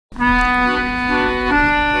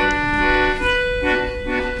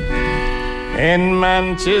In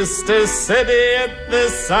Manchester City at the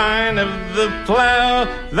sign of the plough,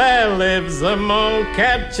 there lives a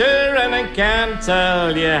Molecatcher, and I can't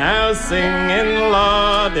tell you how, singing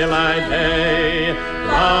Lord-delight-day,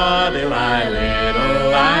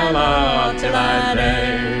 Lord-delight-little-I,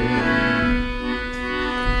 Lord-delight-day.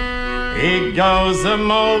 He goes a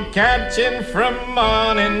mole-catching from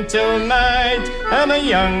morning till night, and a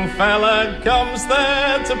young fella comes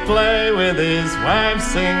there to play with his wife,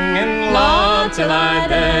 singing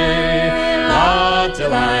Lord-delight-day,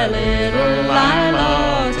 Lord-delight-little-I,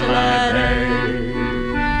 Lord-delight-day.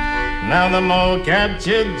 Now the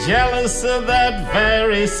mole-catcher, jealous of that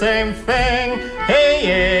very same thing, he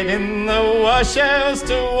hid in the washhouse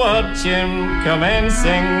to watch him come in,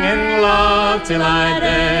 singing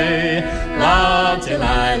Lord-delight-day,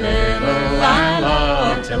 Lord-delight-little-I,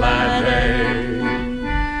 Lord-delight-day.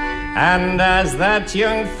 And as that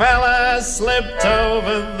young fella slipped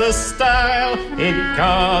over the stile, it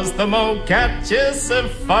caused the Molecatcher so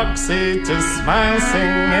foxy to smile,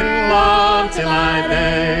 singing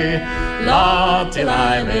Lord-delight-day,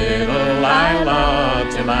 Lord-delight-little-I,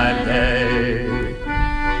 Lord-delight-day.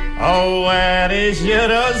 Oh, where is your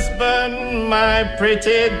husband, my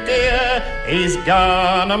pretty dear? He's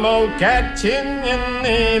gone a mole-catching, you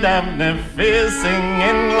need have no fear,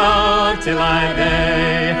 singing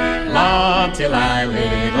Lord-delight-day,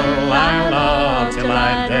 Lord-delight-little-I,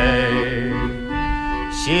 Lord-delight-day.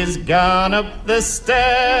 She's gone up the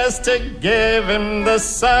stairs to give him the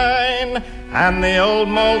sign, and the old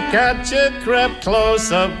Molecatcher crept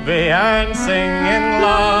close up behind, singing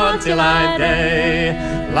Lord-delight-day,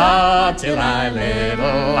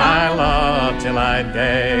 Lord-delight-little-I,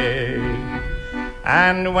 Lord-delight-day.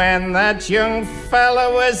 And when that young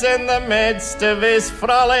fella was in the midst of his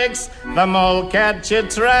frolics, the Molecatcher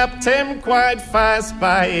trapped him quite fast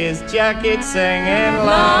by his jacket, singing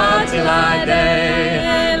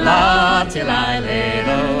Lord-delight-day,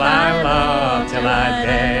 Lord-delight-little-I,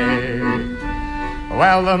 Lord-delight-day.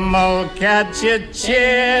 Well, the Molecatcher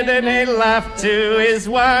cheered and he laughed to his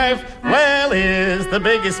wife, well, here's the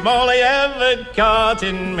biggest mole I ever caught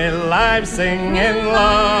in me life, singing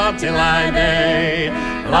Lord-delight-day,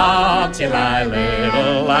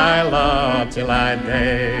 Lord-delight-little-I,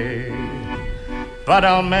 Lord-delight-day. But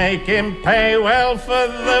I'll make him pay well for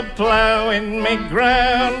the ploughing me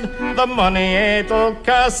ground. The money it'll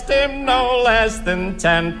cost him no less than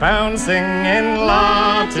 £10, singing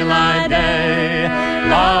Lord-delight-day,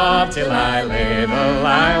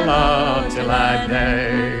 Lord-delight-little-I,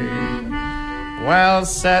 Lord-delight-day. Well,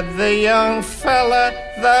 said the young fella,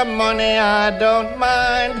 the money I don't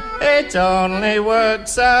mind, it only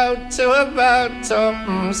works out to about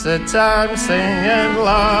twopence a time, singing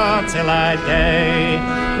Lord-delight-day,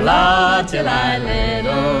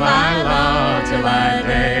 Lord-delight-little-I,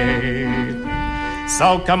 Lord-delight-day.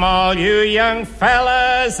 So come all you young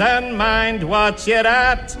fellas and mind what you're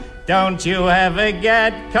at. Don't you ever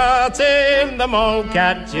get caught in the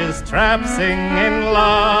Molecatcher's trap, singing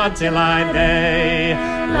Lord-delight-day,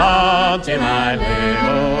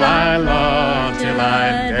 Lord-delight-little-I,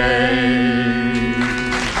 Lord-delight-day.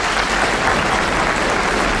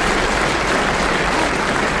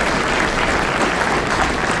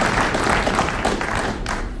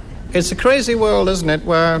 It's a crazy world, isn't it,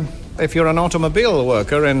 where if you're an automobile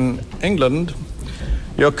worker in England,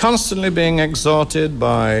 you're constantly being exhorted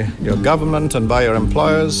by your government and by your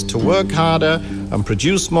employers to work harder and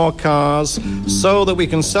produce more cars so that we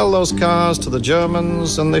can sell those cars to the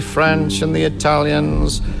Germans and the French and the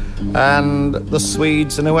Italians and the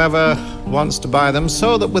Swedes and whoever wants to buy them,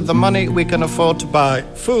 so that with the money we can afford to buy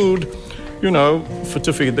food,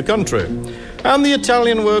 to feed the country. And the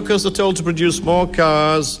Italian workers are told to produce more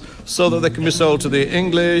cars so that they can be sold to the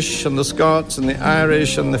English and the Scots and the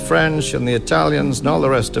Irish and the French and the Italians and all the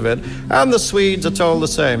rest of it. And the Swedes are told the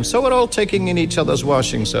same. So we're all taking in each other's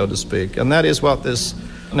washing, so to speak. And that is what this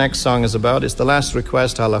next song is about. It's the last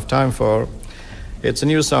request I'll have time for. It's a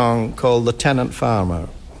new song called The Tenant Farmer.